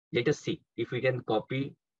let us see if we can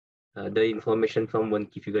copy the information from one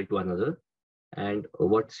key figure to another, and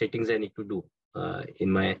what settings I need to do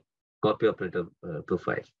in my copy operator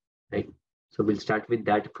profile, right? So we'll start with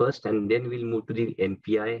that first, and then we'll move to the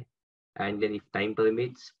MPI, and then if time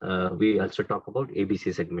permits, we also talk about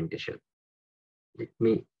ABC segmentation. Let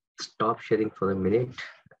me stop sharing for a minute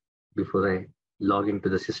before I log into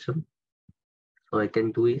the system. All I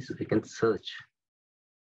can do is I can search.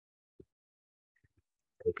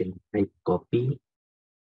 I can type copy.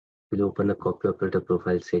 We'll open the copy operator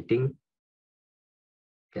profile setting.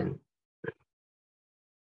 Can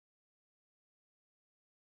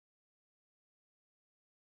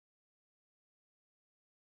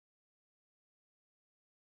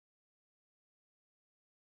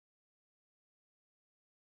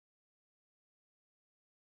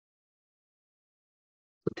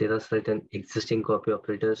there are certain existing copy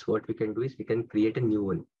operators. What we can do is we can create a new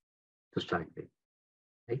one to start with,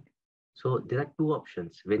 right? So there are two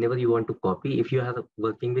options. Whenever you want to copy, if you are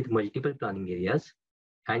working with multiple planning areas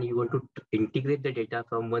and you want to integrate the data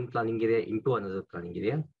from one planning area into another planning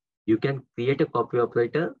area, you can create a copy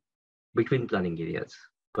operator between planning areas.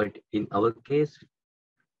 But in our case,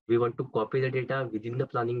 we want to copy the data within the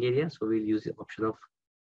planning area. So we'll use the option of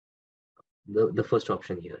the first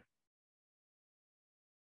option here.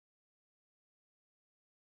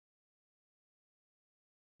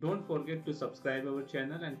 Don't forget to subscribe our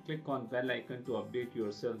channel and click on bell icon to update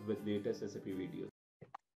yourself with latest SAP videos.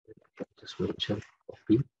 Just mention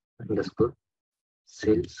copy underscore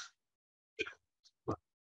sales.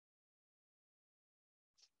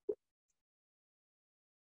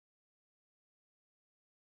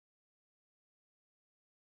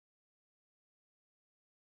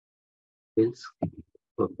 Sales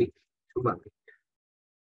copy to market.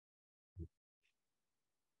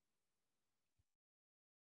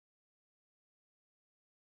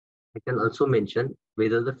 I can also mention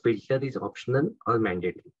whether the filter is optional or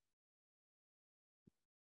mandatory.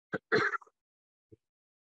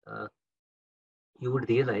 You would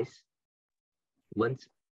realize once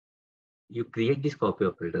you create this copy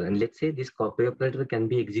operator, and let's say this copy operator can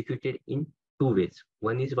be executed in two ways.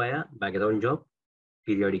 One is via background job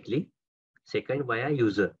periodically, second via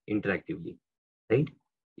user interactively, right?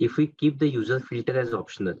 If we keep the user filter as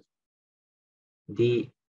optional, the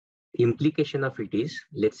implication of it is,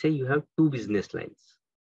 let's say you have two business lines.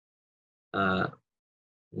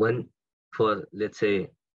 One for, let's say,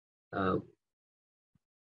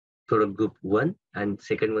 product group 1 and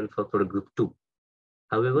second one for product group 2.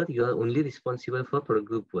 However, you are only responsible for product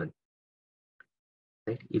group 1.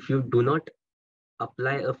 Right? If you do not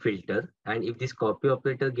apply a filter, and if this copy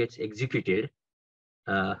operator gets executed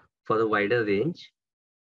for a wider range,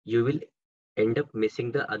 you will end up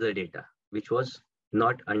missing the other data, which was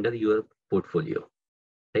not under your portfolio.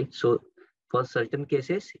 Right? So for certain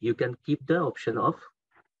cases, you can keep the option of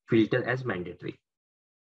filter as mandatory.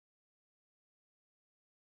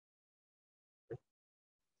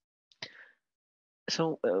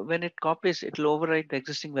 So when it copies, it will overwrite the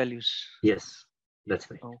existing values. Yes, that's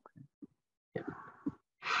right. Okay. Yeah.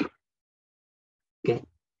 Okay.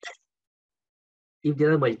 If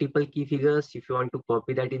there are multiple key figures, if you want to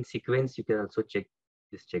copy that in sequence, you can also check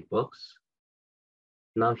this checkbox.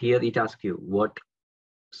 Now here it asks you what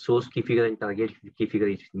source key figure and target key figure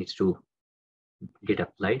it needs to get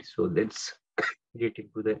applied. So let's get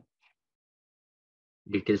into the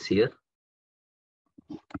details here.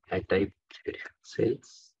 I type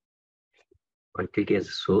sales, quantity as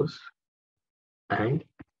a source, and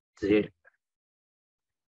Z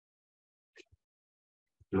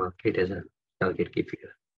market as a target key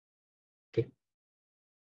figure. Okay.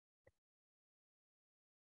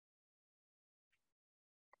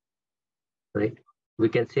 Right. We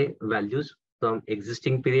can say values from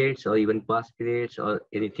existing periods or even past periods or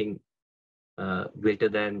anything greater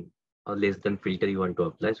than or less than filter you want to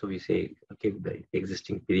apply. So we say, okay, the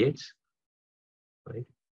existing periods, right?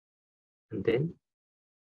 And then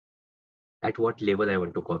at what level I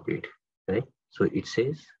want to copy it, right? So it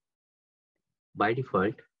says by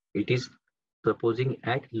default, it is proposing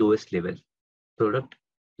at lowest level, product,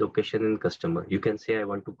 location, and customer. You can say I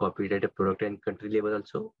want to copy it at a product and country level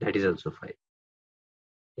also. That is also fine.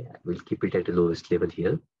 Yeah, we'll keep it at the lowest level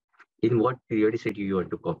here. In what periodicity you want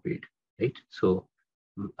to copy it, right? So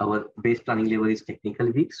our base planning level is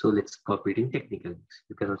technical weeks, so let's copy it in technical weeks.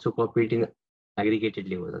 You can also copy it in aggregated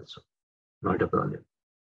level also, not a problem.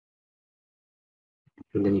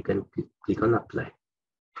 And then you can click on apply.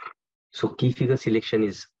 So key figure selection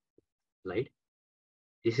is applied.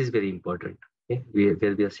 This is very important. Okay?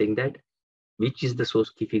 Where we are saying that which is the source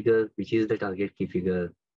key figure, which is the target key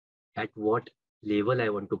figure, at what level I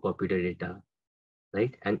want to copy the data,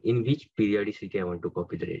 right? And in which periodicity I want to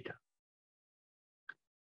copy the data.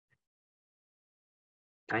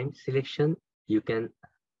 Time selection, you can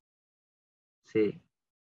say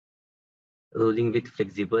rolling with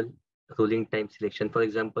flexible rolling time selection. For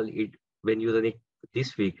example, when you run it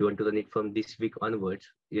this week, you want to run it from this week onwards.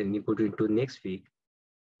 When you go into next week,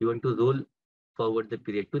 you want to roll forward the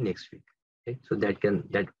period to next week. Okay, so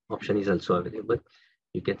that option is also available.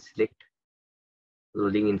 You can select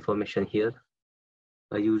rolling information here.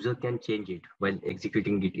 A user can change it while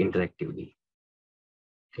executing it interactively.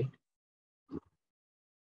 Okay.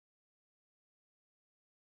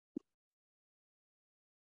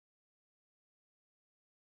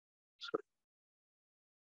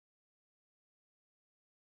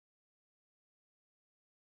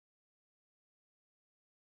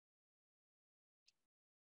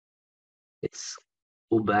 Let's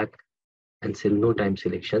go back and say no time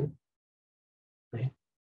selection. Right?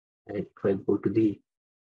 And if I go to the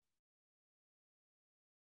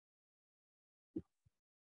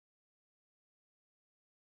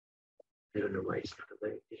I don't know why it's not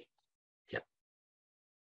available. Yeah.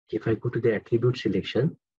 If I go to the attribute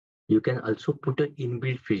selection, you can also put an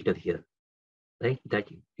inbuilt filter here, right? That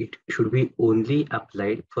it should be only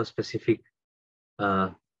applied for specific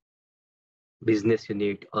business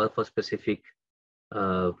unit or for specific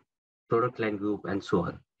product line group and so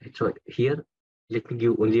on. So here, let me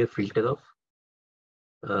give only a filter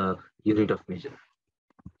of unit of measure.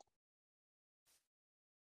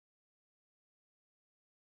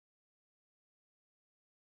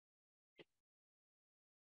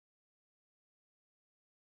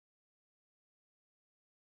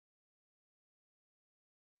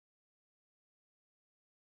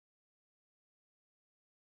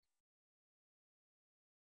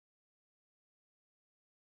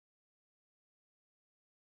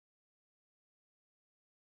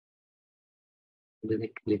 Then I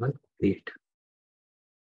click on create.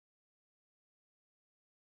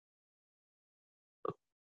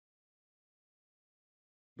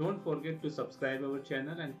 Don't forget to subscribe our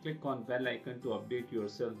channel and click on bell icon to update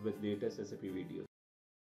yourself with latest SAP videos.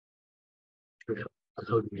 Should have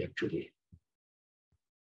allowed me actually.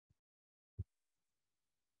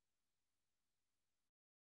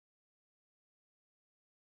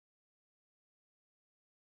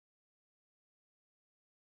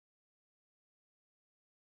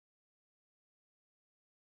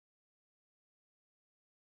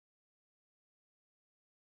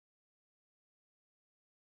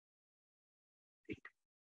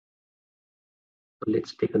 So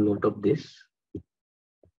let's take a note of this.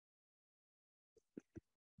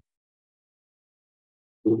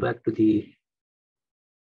 Go back to the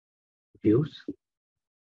views. So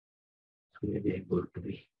maybe I go to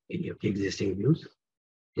the any of the existing views.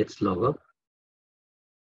 Let's log up.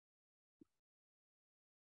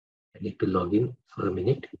 I need to log in for a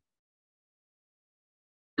minute.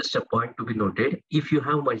 Just a point to be noted: if you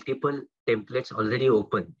have multiple templates already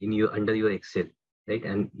open in your under your Excel, right,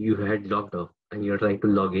 and you had logged off and you're trying to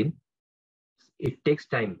log in, it takes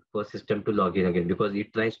time for system to log in again because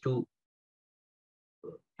it tries to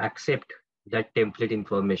accept that template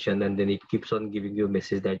information and then it keeps on giving you a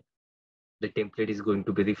message that the template is going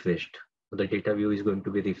to be refreshed or the data view is going to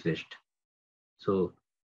be refreshed. So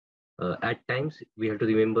at times we have to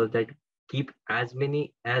remember that keep as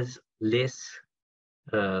less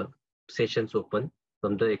sessions open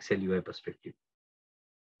from the Excel UI perspective.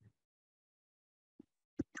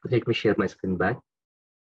 Let me share my screen back.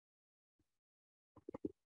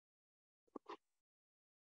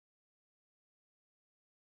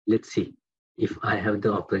 Let's see if I have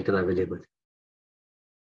the operator available.